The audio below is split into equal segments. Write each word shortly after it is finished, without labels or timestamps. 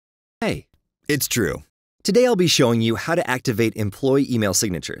Hey, it's Drew. Today I'll be showing you how to activate employee email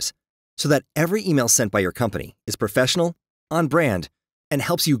signatures so that every email sent by your company is professional, on brand, and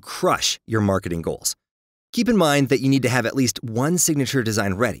helps you crush your marketing goals. Keep in mind that you need to have at least one signature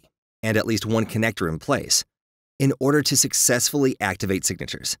design ready and at least one connector in place in order to successfully activate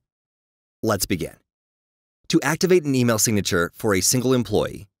signatures. Let's begin. To activate an email signature for a single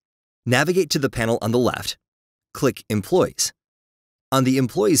employee, navigate to the panel on the left, click Employees. On the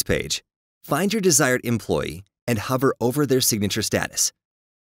Employees page, find your desired employee and hover over their signature status.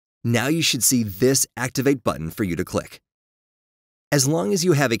 Now you should see this Activate button for you to click. As long as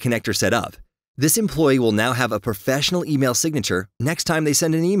you have a connector set up, this employee will now have a professional email signature next time they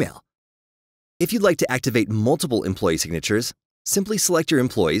send an email. If you'd like to activate multiple employee signatures, simply select your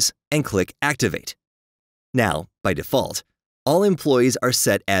employees and click Activate. Now, by default, all employees are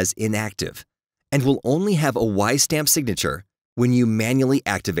set as inactive and will only have a WiseStamp's signature when you manually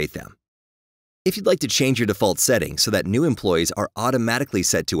activate them. If you'd like to change your default settings so that new employees are automatically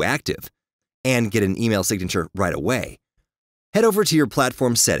set to active and get an email signature right away, head over to your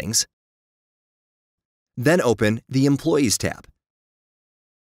platform settings, then open the Employees tab.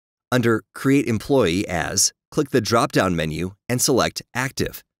 Under Create Employee As, click the drop-down menu and select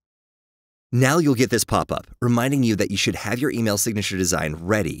Active. Now you'll get this pop-up reminding you that you should have your email signature design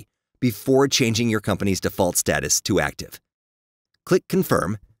ready before changing your company's default status to active. Click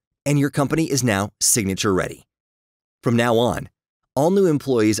Confirm, and your company is now signature ready. From now on, all new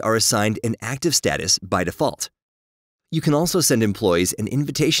employees are assigned an active status by default. You can also send employees an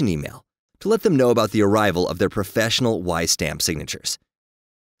invitation email to let them know about the arrival of their professional WiseStamp signatures.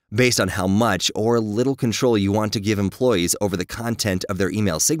 Based on how much or little control you want to give employees over the content of their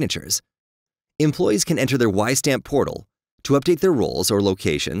email signatures, employees can enter their WiseStamp portal to update their roles or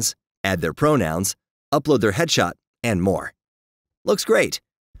locations, add their pronouns, upload their headshot, and more. Looks great!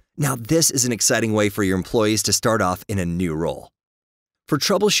 Now this is an exciting way for your employees to start off in a new role. For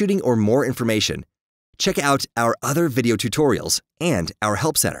troubleshooting or more information, check out our other video tutorials and our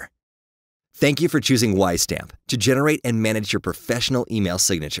Help Center. Thank you for choosing WiseStamp to generate and manage your professional email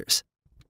signatures.